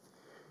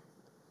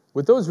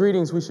With those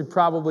readings, we should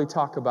probably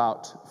talk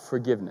about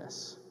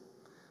forgiveness.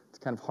 It's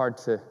kind of hard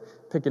to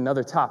pick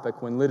another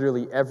topic when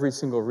literally every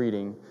single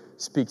reading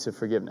speaks of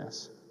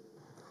forgiveness.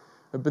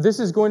 But this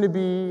is going to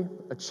be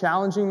a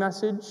challenging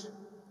message,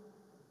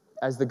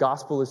 as the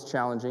gospel is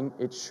challenging.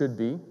 It should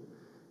be.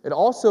 It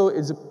also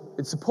is,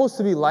 it's supposed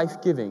to be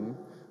life-giving.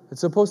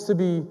 It's supposed to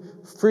be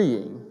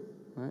freeing.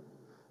 Right?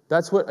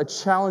 That's what a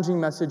challenging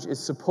message is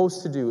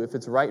supposed to do, if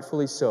it's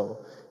rightfully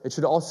so. It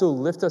should also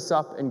lift us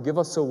up and give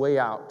us a way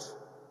out.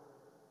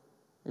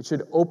 It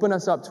should open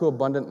us up to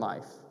abundant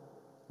life.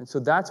 And so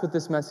that's what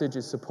this message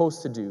is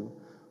supposed to do.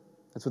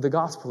 That's what the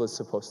gospel is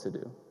supposed to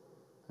do.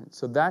 And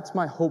so that's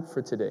my hope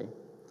for today.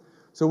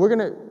 So we're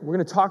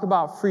gonna talk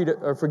about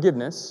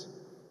forgiveness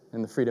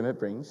and the freedom it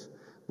brings.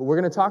 But we're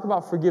going to talk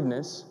about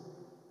forgiveness.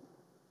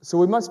 So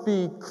we must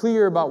be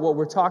clear about what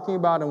we're talking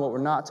about and what we're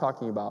not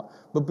talking about.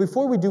 But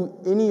before we do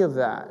any of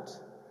that,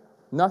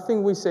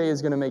 nothing we say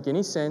is going to make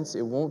any sense.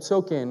 It won't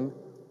soak in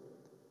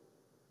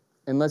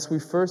unless we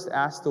first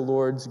ask the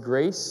Lord's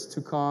grace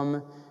to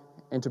come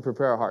and to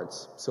prepare our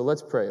hearts. So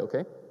let's pray,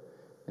 okay?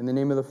 In the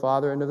name of the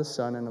Father, and of the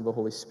Son, and of the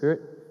Holy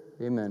Spirit,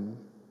 amen.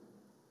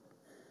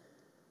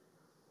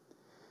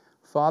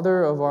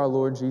 Father of our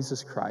Lord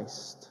Jesus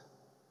Christ,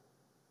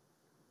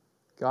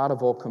 God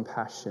of all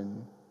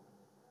compassion,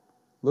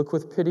 look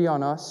with pity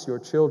on us, your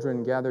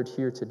children gathered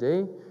here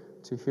today,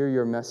 to hear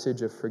your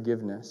message of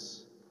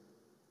forgiveness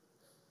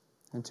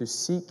and to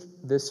seek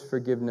this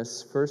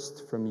forgiveness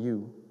first from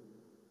you.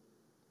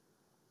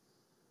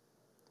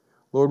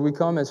 Lord, we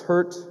come as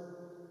hurt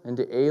and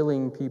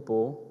ailing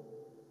people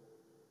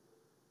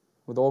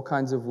with all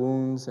kinds of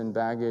wounds and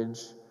baggage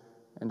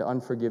and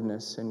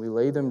unforgiveness, and we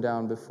lay them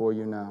down before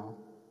you now.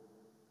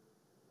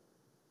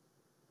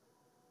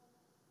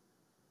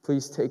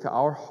 Please take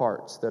our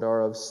hearts that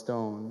are of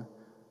stone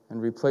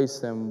and replace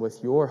them with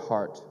your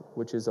heart,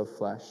 which is of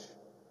flesh.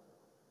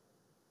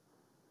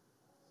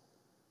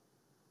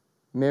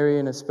 Mary,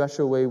 in a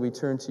special way, we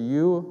turn to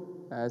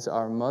you as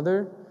our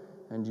mother,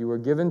 and you were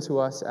given to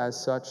us as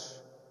such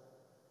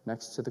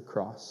next to the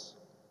cross.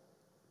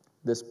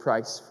 This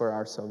price for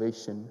our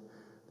salvation,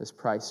 this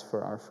price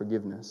for our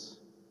forgiveness.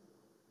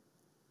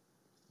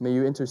 May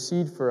you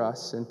intercede for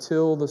us and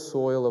till the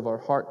soil of our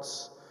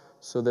hearts,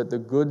 so that the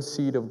good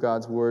seed of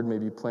God's word may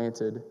be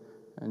planted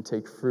and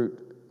take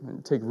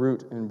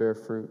root and bear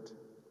fruit.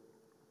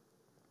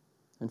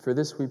 And for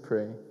this we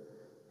pray,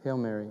 Hail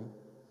Mary,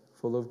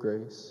 full of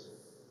grace,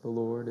 the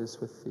Lord is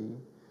with thee.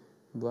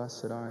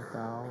 Blessed art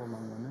thou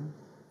among women,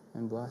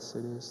 and blessed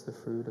is the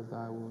fruit of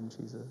thy womb,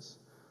 Jesus.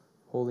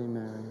 Holy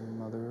Mary,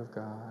 Mother of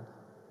God,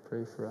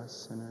 pray for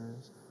us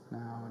sinners,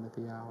 now and at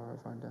the hour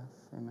of our death.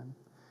 Amen.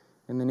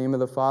 In the name of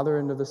the Father,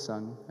 and of the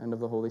Son, and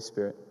of the Holy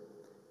Spirit.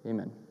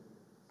 Amen.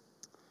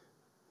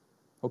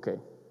 Okay,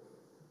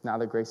 now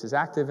that grace is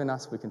active in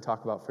us, we can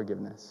talk about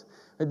forgiveness.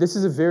 This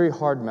is a very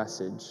hard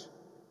message,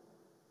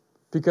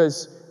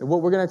 because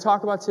what we're going to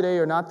talk about today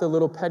are not the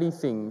little petty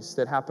things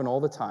that happen all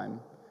the time.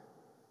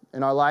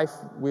 In our life,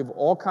 we have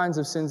all kinds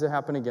of sins that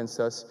happen against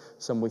us.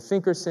 Some we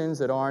think are sins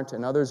that aren't,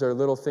 and others are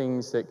little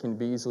things that can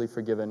be easily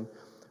forgiven.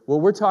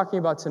 What we're talking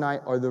about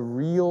tonight are the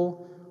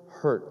real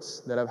hurts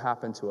that have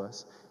happened to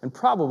us. And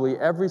probably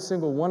every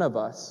single one of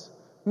us,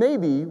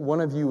 maybe one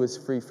of you is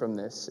free from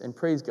this, and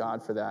praise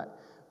God for that.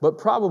 But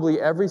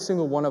probably every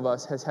single one of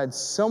us has had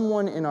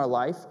someone in our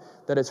life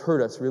that has hurt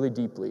us really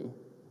deeply.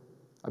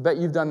 I bet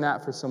you've done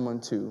that for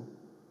someone too.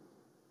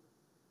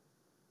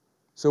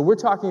 So we're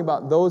talking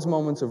about those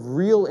moments of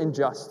real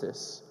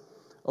injustice,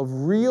 of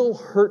real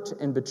hurt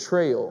and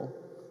betrayal,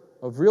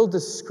 of real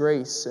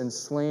disgrace and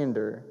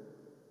slander,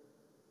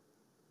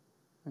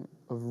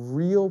 of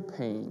real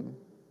pain.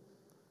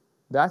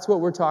 That's what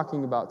we're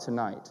talking about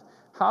tonight.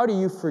 How do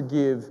you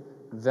forgive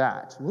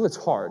that? Well, it's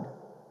hard.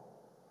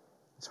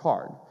 It's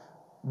hard,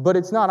 but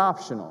it's not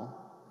optional.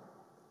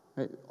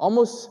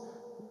 Almost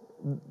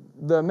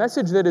the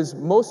message that is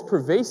most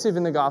pervasive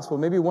in the gospel,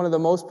 maybe one of the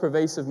most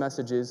pervasive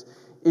messages,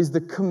 is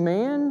the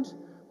command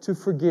to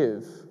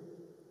forgive.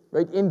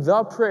 Right? In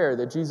the prayer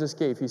that Jesus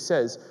gave, he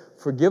says,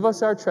 "Forgive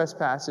us our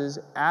trespasses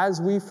as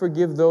we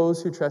forgive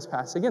those who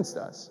trespass against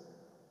us."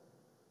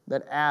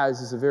 That "as"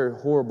 is a very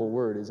horrible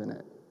word, isn't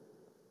it?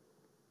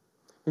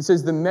 He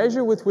says, "The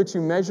measure with which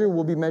you measure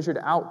will be measured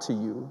out to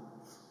you."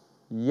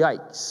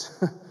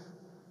 Yikes.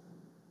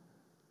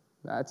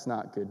 That's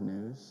not good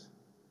news.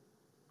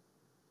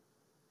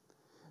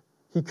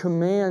 He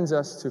commands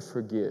us to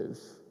forgive.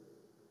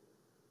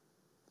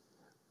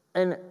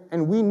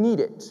 And we need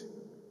it.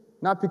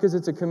 Not because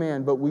it's a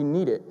command, but we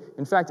need it.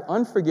 In fact,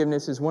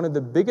 unforgiveness is one of the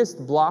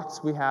biggest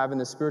blocks we have in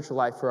the spiritual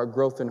life for our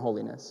growth in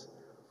holiness.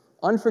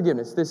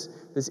 Unforgiveness,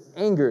 this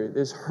anger,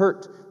 this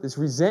hurt, this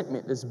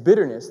resentment, this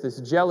bitterness, this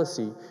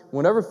jealousy,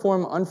 whatever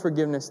form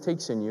unforgiveness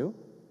takes in you,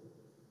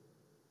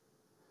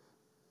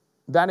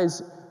 that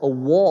is a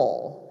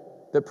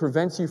wall that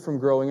prevents you from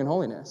growing in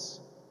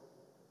holiness.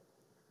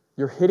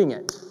 You're hitting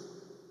it,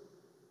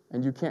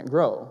 and you can't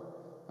grow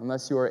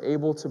unless you are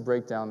able to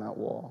break down that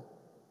wall.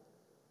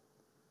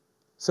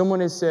 Someone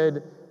has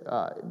said,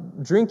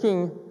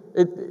 drinking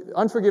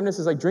Unforgiveness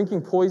is like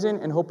drinking poison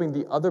and hoping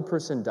the other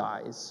person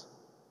dies.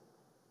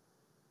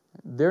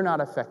 They're not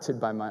affected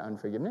by my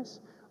unforgiveness.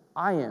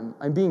 I am.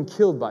 I'm being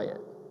killed by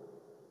it.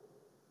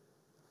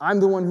 I'm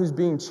the one who's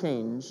being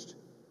changed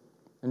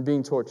and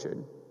being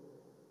tortured.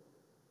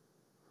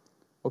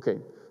 Okay,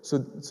 so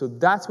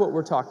that's what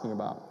we're talking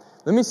about.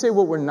 Let me say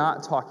what we're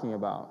not talking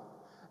about.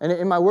 And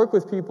in my work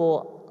with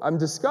people, I'm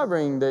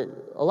discovering that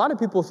a lot of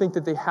people think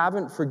that they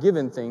haven't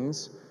forgiven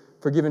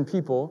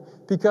people,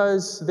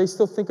 because they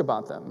still think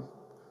about them,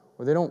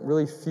 or they don't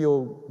really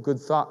feel good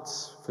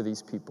thoughts for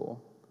these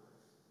people.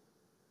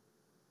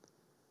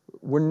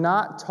 We're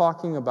not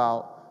talking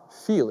about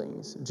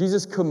feelings.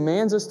 Jesus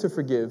commands us to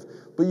forgive,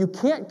 but you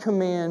can't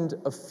command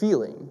a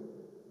feeling.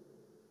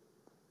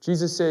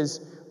 Jesus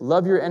says,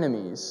 love your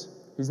enemies.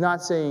 He's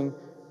not saying,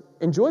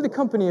 enjoy the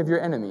company of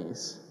your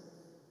enemies.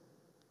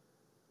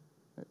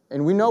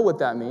 And we know what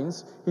that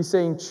means. He's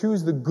saying,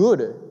 choose the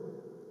good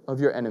of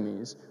your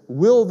enemies.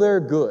 Will their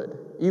good,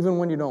 even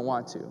when you don't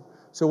want to.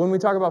 So when we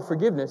talk about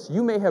forgiveness,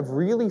 you may have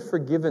really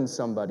forgiven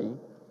somebody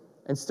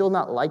and still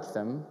not like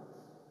them.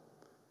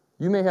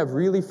 You may have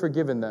really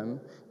forgiven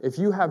them if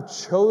you have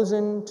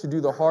chosen to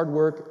do the hard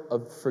work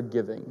of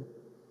forgiving.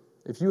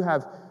 If you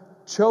have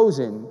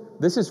chosen,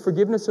 this is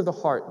forgiveness of the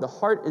heart. The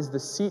heart is the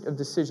seat of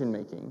decision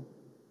making.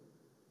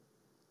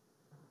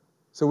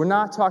 So we're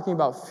not talking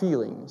about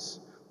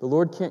feelings. The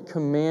Lord can't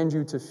command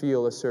you to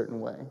feel a certain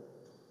way.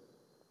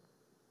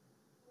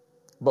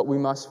 But we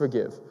must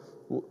forgive.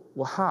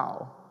 Well,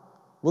 how?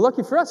 Well,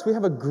 lucky for us, we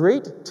have a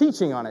great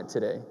teaching on it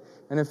today.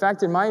 And in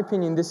fact, in my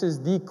opinion, this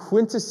is the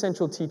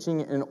quintessential teaching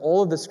in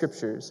all of the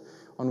scriptures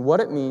on what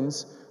it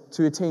means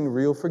to attain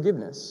real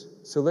forgiveness.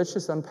 So let's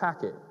just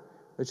unpack it.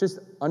 Let's just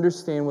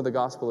understand what the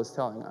gospel is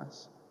telling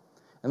us.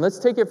 And let's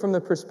take it from the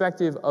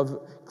perspective of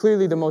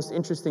clearly the most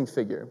interesting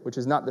figure, which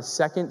is not the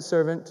second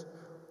servant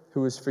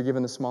who was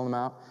forgiven the small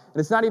amount. And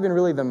it's not even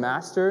really the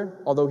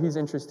master, although he's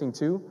interesting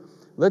too.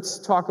 Let's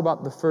talk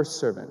about the first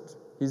servant.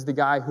 He's the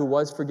guy who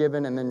was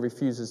forgiven and then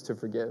refuses to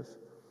forgive.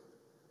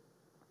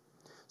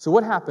 So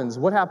what happens?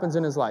 What happens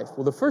in his life?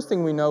 Well, the first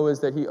thing we know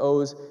is that he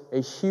owes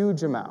a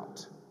huge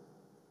amount.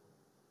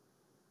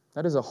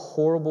 That is a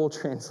horrible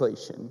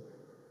translation.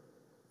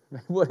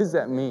 What does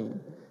that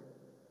mean?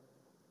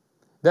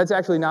 That's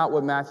actually not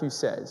what Matthew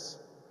says.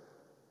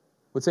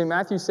 What St.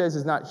 Matthew says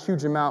is not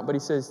huge amount, but he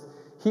says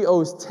he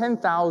owes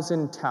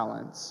 10,000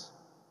 talents.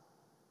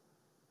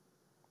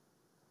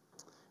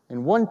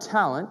 And 1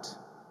 talent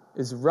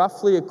is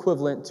roughly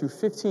equivalent to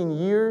 15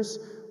 years'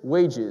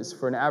 wages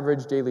for an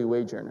average daily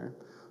wage earner.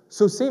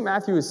 So St.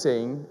 Matthew is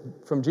saying,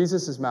 from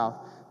Jesus' mouth,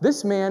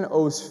 this man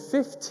owes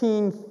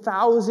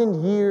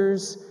 15,000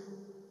 years'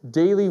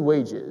 daily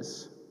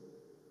wages.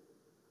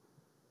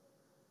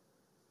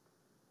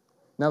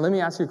 Now let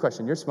me ask you a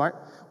question. You're smart.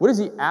 What is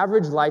the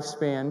average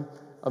lifespan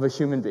of a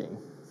human being?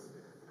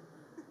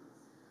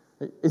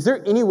 Is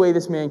there any way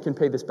this man can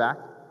pay this back?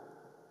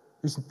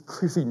 There's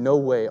clearly no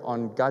way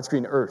on God's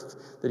green earth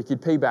that he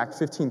could pay back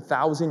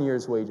 15,000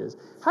 years' wages.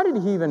 How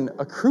did he even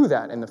accrue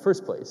that in the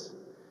first place?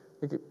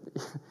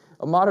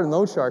 A modern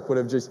loan shark would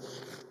have just,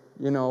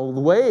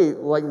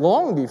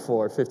 long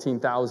before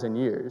 15,000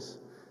 years.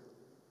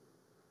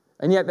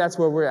 And yet that's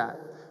where we're at.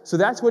 So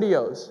that's what he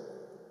owes.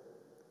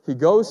 He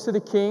goes to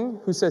the king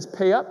who says,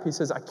 pay up. He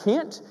says, I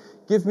can't.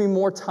 Give me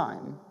more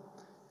time.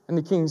 And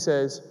the king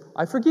says,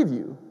 I forgive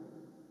you.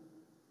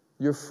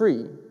 You're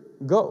free.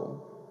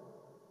 Go.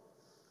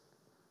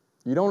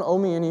 You don't owe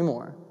me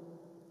anymore.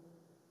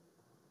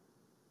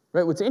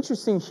 Right? What's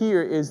interesting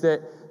here is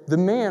that the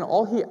man,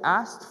 all he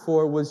asked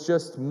for was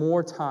just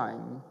more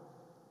time.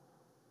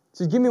 He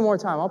says, give me more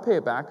time. I'll pay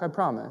it back. I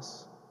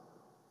promise.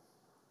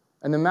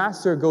 And the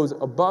master goes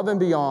above and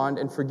beyond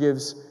and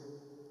forgives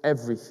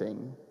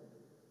everything.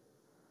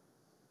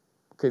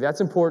 Okay,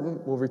 that's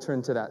important. We'll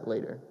return to that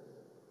later.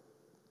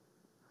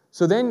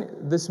 So then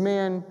this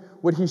man,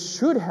 what he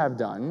should have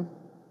done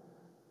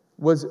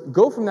was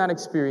go from that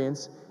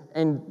experience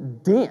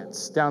and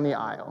dance down the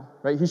aisle,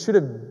 right? He should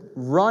have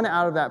run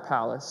out of that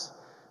palace,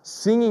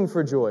 singing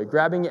for joy,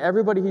 grabbing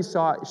everybody he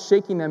saw,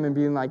 shaking them and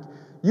being like,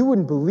 you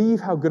wouldn't believe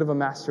how good of a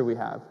master we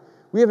have.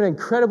 We have an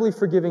incredibly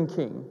forgiving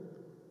king.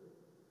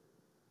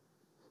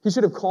 He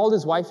should have called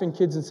his wife and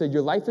kids and said,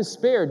 your life is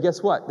spared.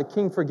 Guess what? The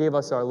king forgave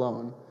us our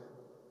loan.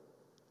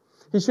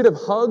 He should have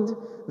hugged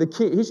the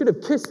king. He should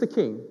have kissed the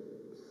king.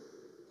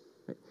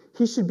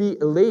 He should be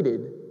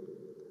elated,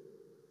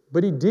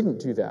 but he didn't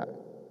do that.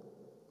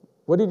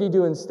 What did he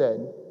do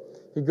instead?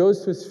 He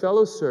goes to his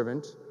fellow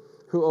servant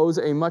who owes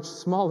a much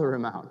smaller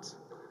amount.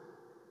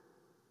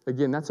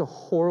 Again, that's a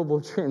horrible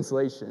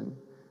translation.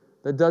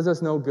 That does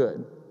us no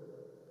good.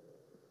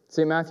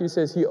 St. Matthew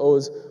says he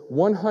owes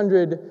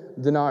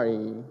 100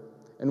 denarii.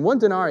 And 1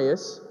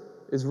 denarius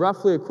is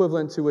roughly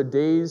equivalent to a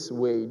day's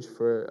wage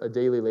for a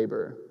daily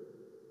laborer.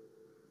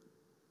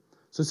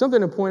 So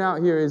something to point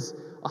out here is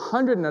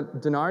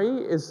 100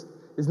 denarii is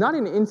not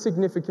an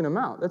insignificant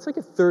amount. That's like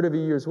a third of a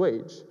year's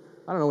wage.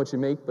 I don't know what you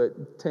make,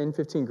 but 10,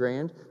 15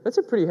 grand. That's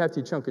a pretty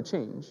hefty chunk of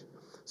change.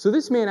 So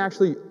this man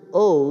actually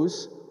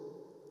owes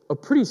a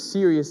pretty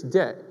serious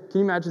debt. Can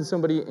you imagine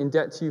somebody in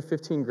debt to you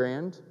 15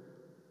 grand?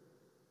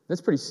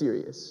 That's pretty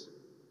serious.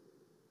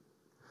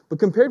 But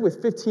compared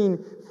with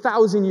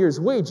 15,000 years'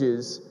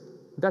 wages,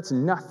 that's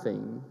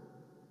nothing,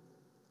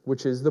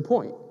 which is the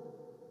point.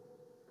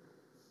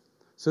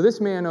 So this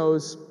man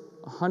owes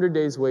 100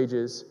 days'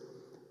 wages,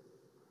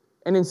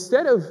 and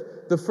instead of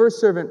the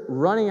first servant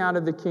running out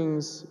of the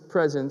king's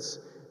presence,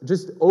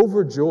 just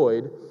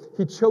overjoyed,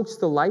 he chokes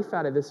the life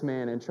out of this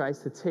man and tries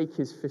to take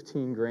his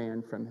 15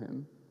 grand from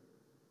him.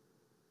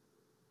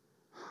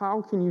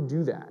 How can you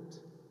do that?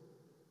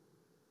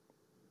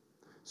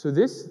 So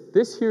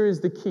this here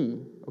is the key,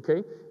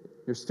 okay?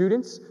 Your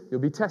students, you'll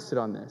be tested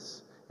on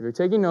this. If you're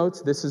taking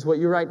notes, this is what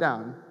you write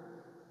down.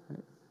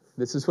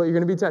 This is what you're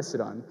going to be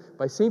tested on.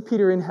 By St.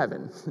 Peter in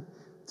heaven.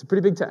 It's a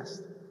pretty big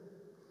test.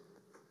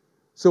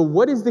 So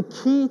what is the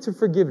key to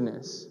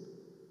forgiveness?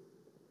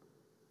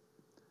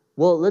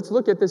 Well, let's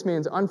look at this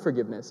man's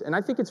unforgiveness. And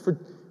I think it's for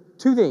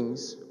two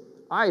things.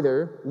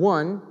 Either,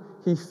 one,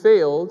 he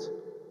failed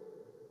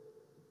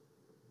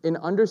in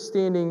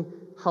understanding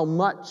how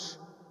much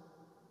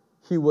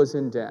he was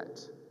in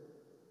debt.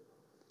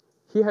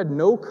 He had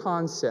no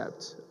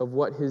concept of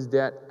what his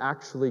debt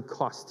actually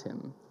cost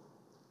him.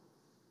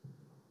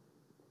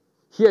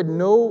 He had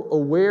no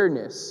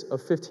awareness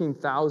of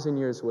 15,000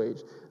 years'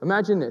 wage.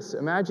 Imagine this.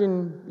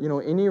 Imagine,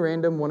 any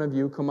random one of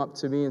you come up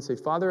to me and say,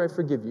 "Father, I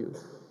forgive you."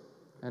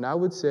 And I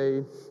would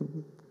say,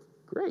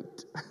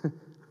 "Great."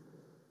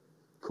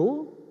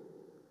 Cool.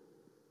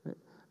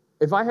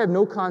 If I have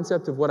no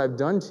concept of what I've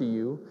done to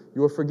you,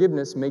 your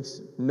forgiveness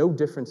makes no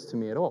difference to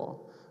me at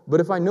all. But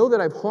if I know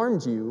that I've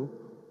harmed you,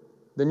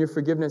 then your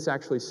forgiveness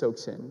actually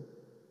soaks in.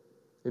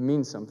 It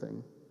means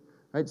something.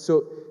 Right?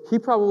 So he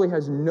probably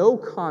has no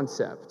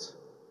concept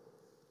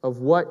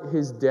of what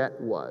his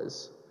debt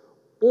was.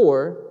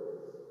 Or,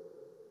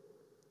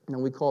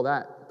 and we call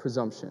that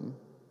presumption.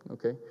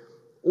 Okay?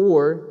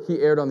 Or he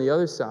erred on the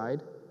other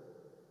side,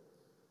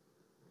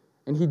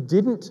 and he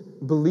didn't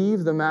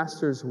believe the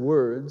master's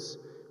words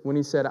when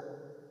he said,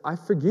 "I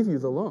forgive you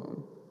the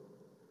loan."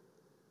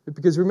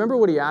 Because remember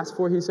what he asked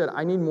for? He said,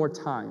 "I need more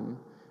time."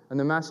 And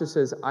the master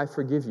says, "I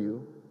forgive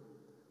you."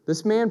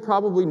 This man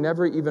probably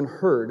never even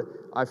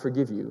heard, "I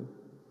forgive you."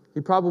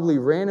 He probably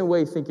ran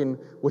away thinking,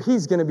 well,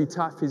 he's going to be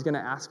tough. He's going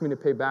to ask me to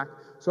pay back.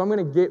 So I'm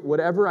going to get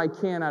whatever I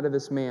can out of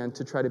this man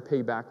to try to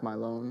pay back my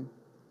loan.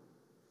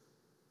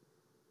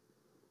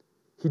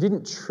 He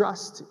didn't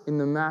trust in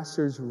the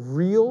master's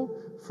real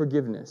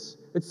forgiveness.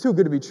 It's too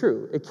good to be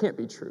true. It can't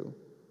be true.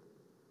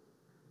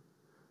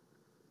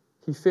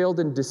 He failed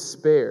in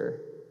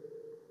despair.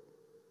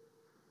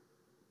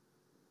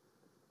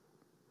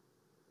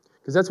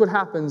 Because that's what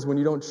happens when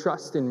you don't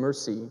trust in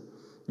mercy.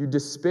 You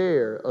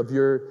despair of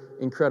your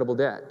incredible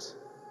debt.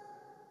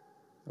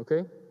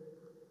 Okay?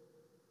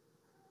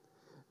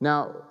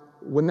 Now,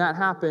 when that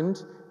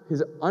happened,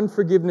 his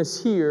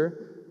unforgiveness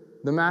here,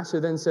 the master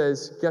then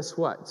says, guess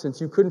what?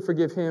 Since you couldn't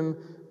forgive him,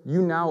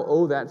 you now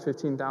owe that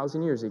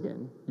 15,000 years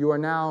again. You are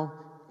now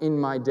in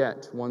my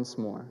debt once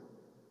more.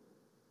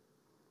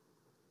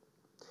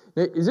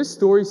 Now, is this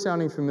story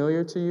sounding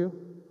familiar to you?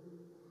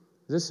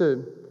 Is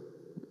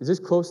this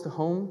close to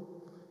home?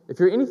 If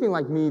you're anything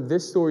like me,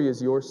 this story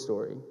is your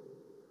story.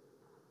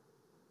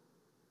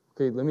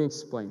 Okay, let me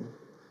explain.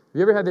 Have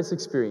you ever had this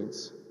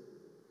experience?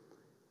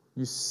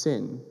 You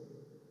sin.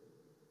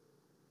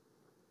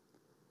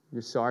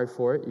 You're sorry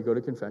for it. You go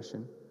to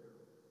confession.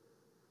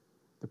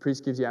 The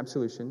priest gives you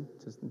absolution.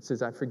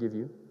 Says, "I forgive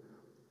you."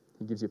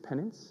 He gives you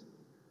penance.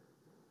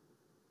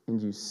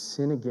 And you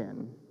sin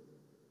again.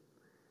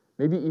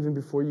 Maybe even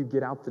before you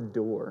get out the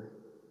door,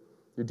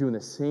 you're doing the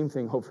same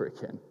thing over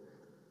again.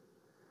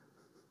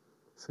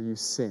 So you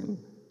sin.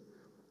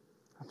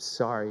 "I'm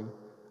sorry.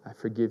 I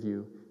forgive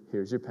you.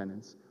 Here's your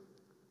penance."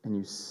 And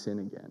you sin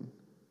again.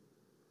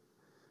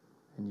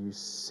 And you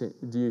sin.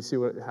 Do you see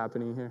what's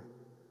happening here?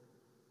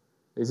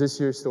 Is this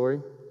your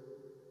story?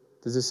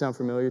 Does this sound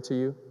familiar to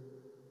you?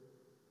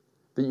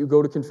 That you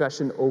go to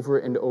confession over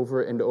and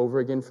over and over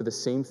again for the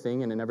same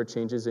thing and it never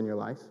changes in your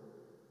life?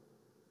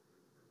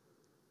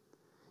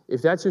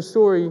 If that's your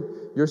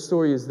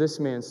story is this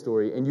man's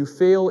story, and you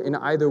fail in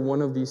either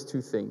one of these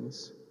two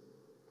things.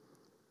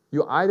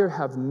 You either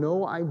have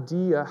no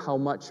idea how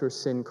much your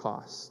sin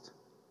cost.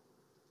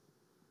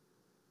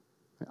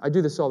 I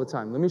do this all the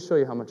time. Let me show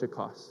you how much it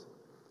costs.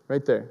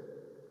 Right there.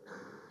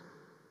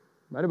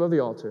 Right above the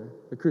altar,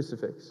 the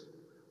crucifix.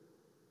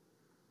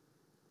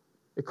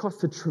 It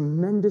costs a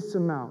tremendous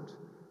amount.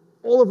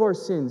 All of our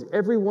sins,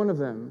 every one of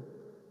them,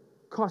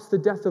 cost the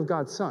death of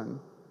God's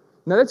Son.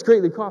 Now that's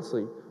greatly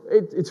costly.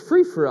 It's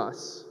free for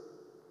us,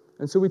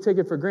 and so we take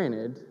it for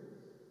granted.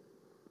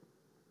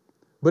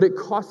 But it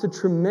costs a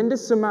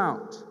tremendous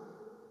amount,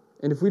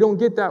 and if we don't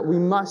get that, we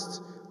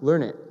must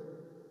learn it.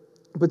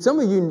 But some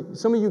of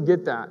you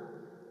get that.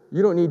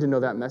 You don't need to know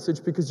that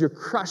message because you're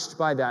crushed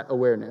by that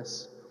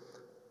awareness.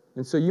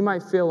 And so you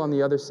might fail on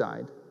the other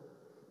side.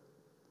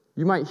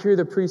 You might hear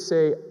the priest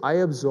say, "I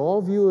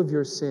absolve you of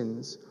your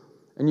sins,"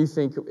 and you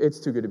think, it's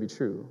too good to be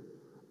true.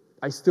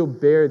 I still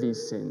bear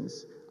these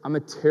sins. I'm a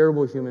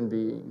terrible human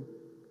being.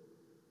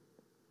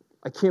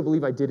 I can't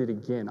believe I did it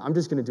again. I'm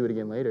just going to do it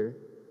again later.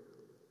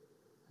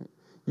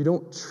 You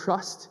don't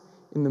trust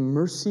in the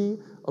mercy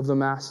of the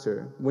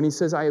Master. When he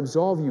says, I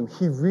absolve you,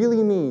 he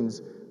really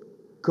means,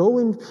 go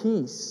in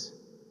peace.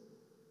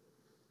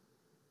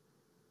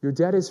 Your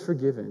debt is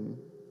forgiven.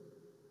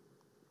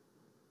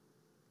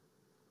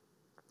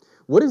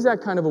 What does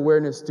that kind of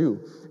awareness do?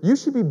 You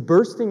should be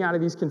bursting out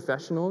of these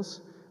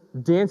confessionals,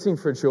 dancing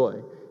for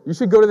joy. You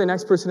should go to the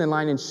next person in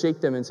line and shake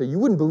them and say, you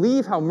wouldn't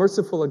believe how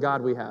merciful a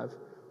God we have.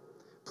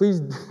 Please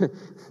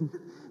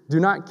do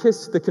not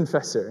kiss the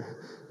confessor.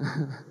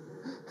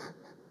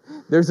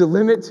 There's a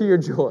limit to your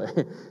joy.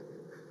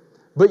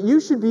 But you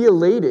should be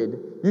elated.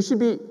 You should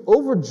be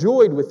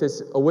overjoyed with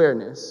this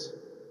awareness.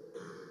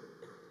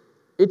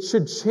 It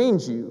should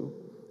change you.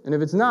 And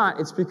if it's not,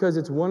 it's because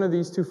it's one of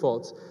these two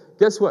faults.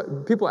 Guess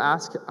what? People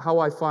ask how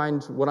I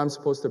find what I'm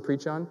supposed to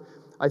preach on.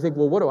 I think,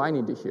 well, what do I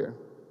need to hear?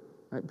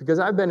 Right? Because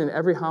I've been in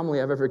every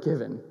homily I've ever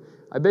given.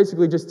 I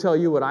basically just tell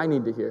you what I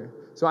need to hear.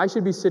 So I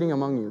should be sitting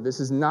among you. This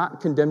is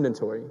not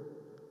condemnatory.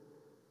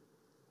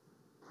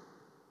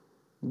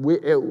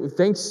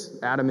 Thanks,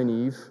 Adam and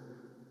Eve.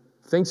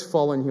 Thanks,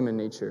 fallen human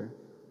nature.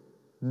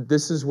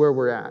 This is where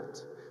we're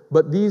at.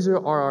 But these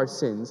are our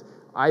sins,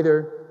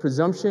 either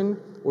presumption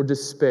or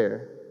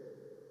despair.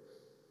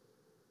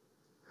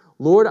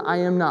 Lord, I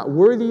am not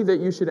worthy that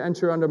you should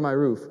enter under my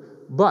roof,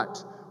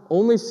 but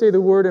only say the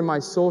word and my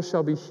soul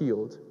shall be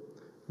healed.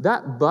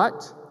 That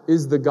but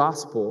is the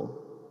gospel.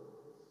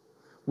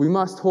 We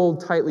must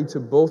hold tightly to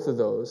both of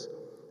those.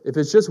 If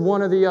it's just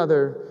one or the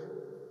other,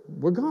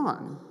 we're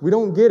gone. We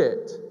don't get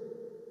it.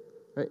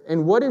 Right?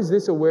 And what does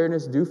this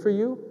awareness do for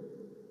you?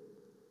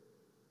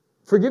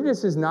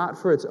 Forgiveness is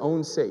not for its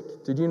own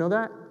sake. Did you know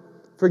that?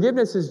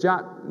 Forgiveness is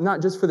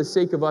not just for the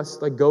sake of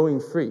us like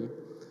going free.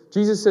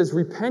 Jesus says,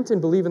 repent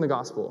and believe in the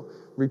gospel.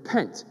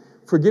 Repent,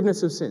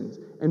 forgiveness of sins,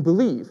 and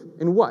believe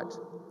in what?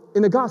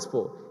 In the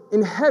gospel,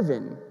 in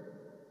heaven.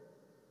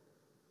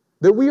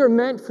 That we are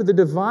meant for the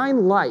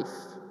divine life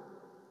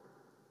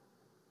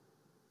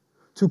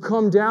to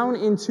come down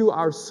into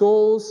our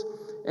souls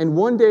and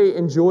one day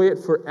enjoy it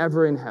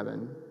forever in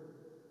heaven.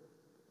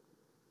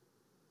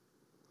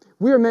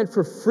 We are meant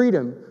for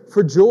freedom,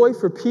 for joy,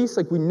 for peace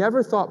like we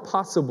never thought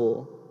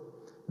possible.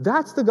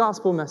 That's the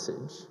gospel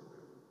message.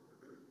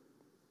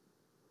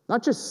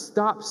 Not just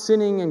stop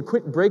sinning and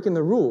quit breaking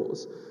the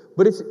rules,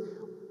 but it's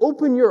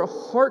open your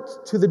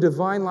heart to the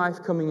divine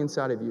life coming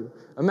inside of you.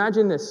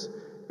 Imagine this.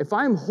 If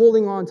I'm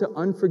holding on to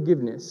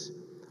unforgiveness,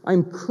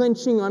 I'm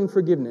clenching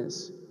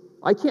unforgiveness,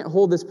 I can't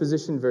hold this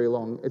position very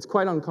long. It's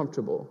quite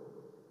uncomfortable.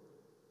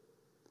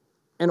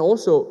 And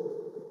also,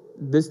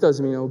 this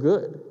does me no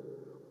good.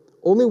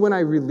 Only when I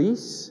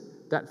release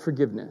that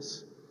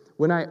forgiveness,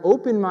 when I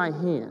open my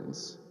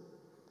hands,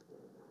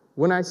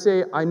 when I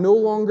say, I no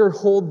longer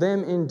hold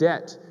them in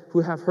debt who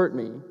have hurt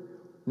me,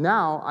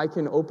 now I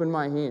can open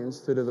my hands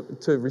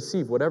to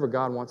receive whatever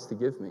God wants to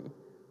give me.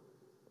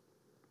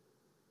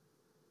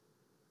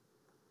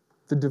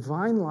 The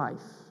divine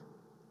life.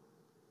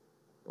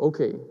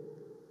 Okay,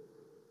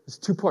 it's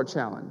a two-part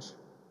challenge.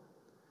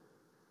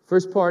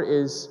 First part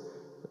is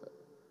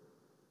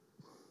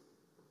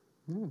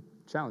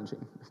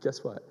challenging.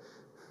 Guess what?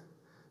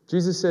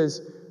 Jesus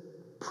says,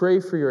 pray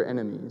for your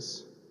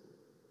enemies.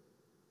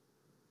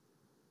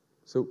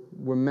 So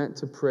we're meant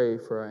to pray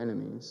for our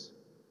enemies.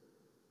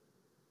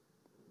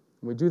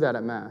 We do that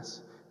at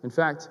Mass. In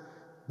fact,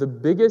 the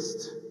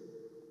biggest,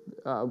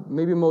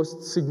 maybe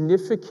most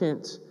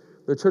significant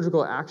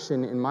liturgical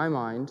action in my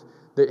mind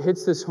that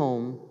hits this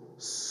home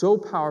so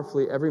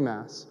powerfully every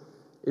Mass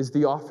is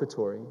the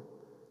offertory.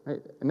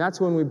 Right? And that's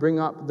when we bring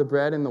up the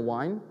bread and the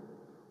wine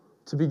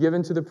to be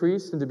given to the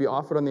priest and to be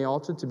offered on the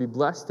altar, to be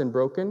blessed and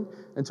broken,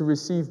 and to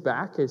receive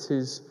back as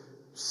his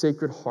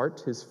sacred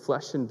heart, his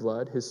flesh and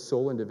blood, his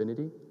soul and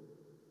divinity.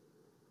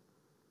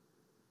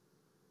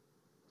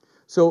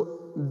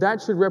 So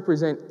that should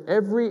represent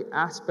every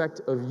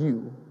aspect of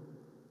you.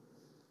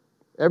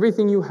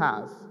 Everything you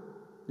have,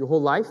 your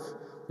whole life,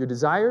 your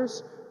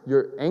desires,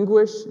 your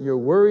anguish, your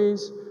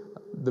worries,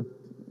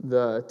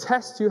 the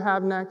test you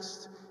have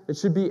next. It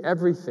should be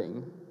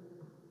everything.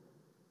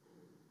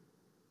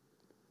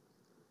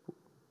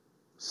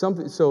 So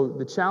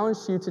the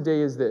challenge to you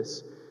today is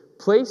this.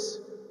 Place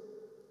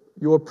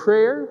your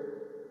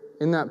prayer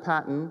in that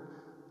paten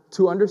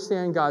to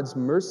understand God's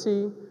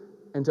mercy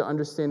and to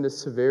understand the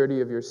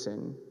severity of your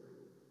sin.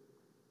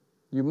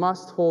 You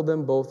must hold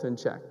them both in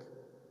check.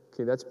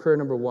 Okay, that's prayer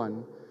number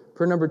one.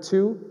 Prayer number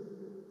two,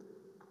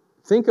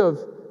 think of,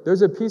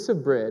 there's a piece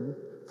of bread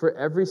for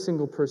every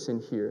single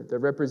person here that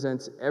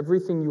represents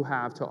everything you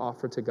have to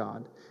offer to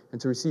God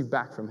and to receive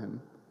back from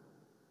Him.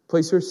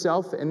 Place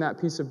yourself in that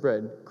piece of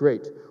bread.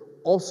 Great.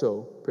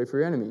 Also, pray for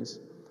your enemies.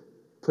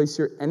 Place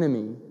your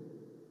enemy.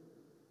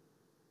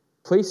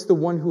 Place the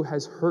one who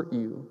has hurt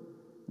you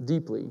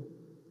deeply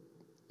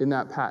in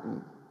that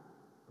paten.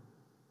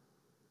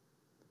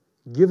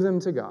 Give them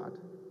to God.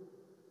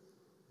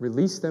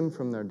 Release them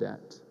from their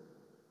debt.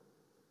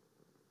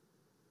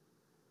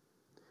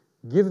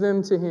 Give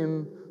them to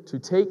Him to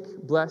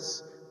take,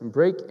 bless, and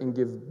break and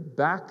give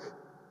back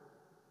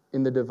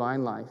in the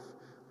divine life,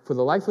 for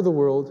the life of the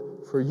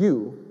world, for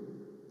you,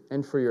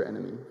 and for your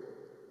enemy.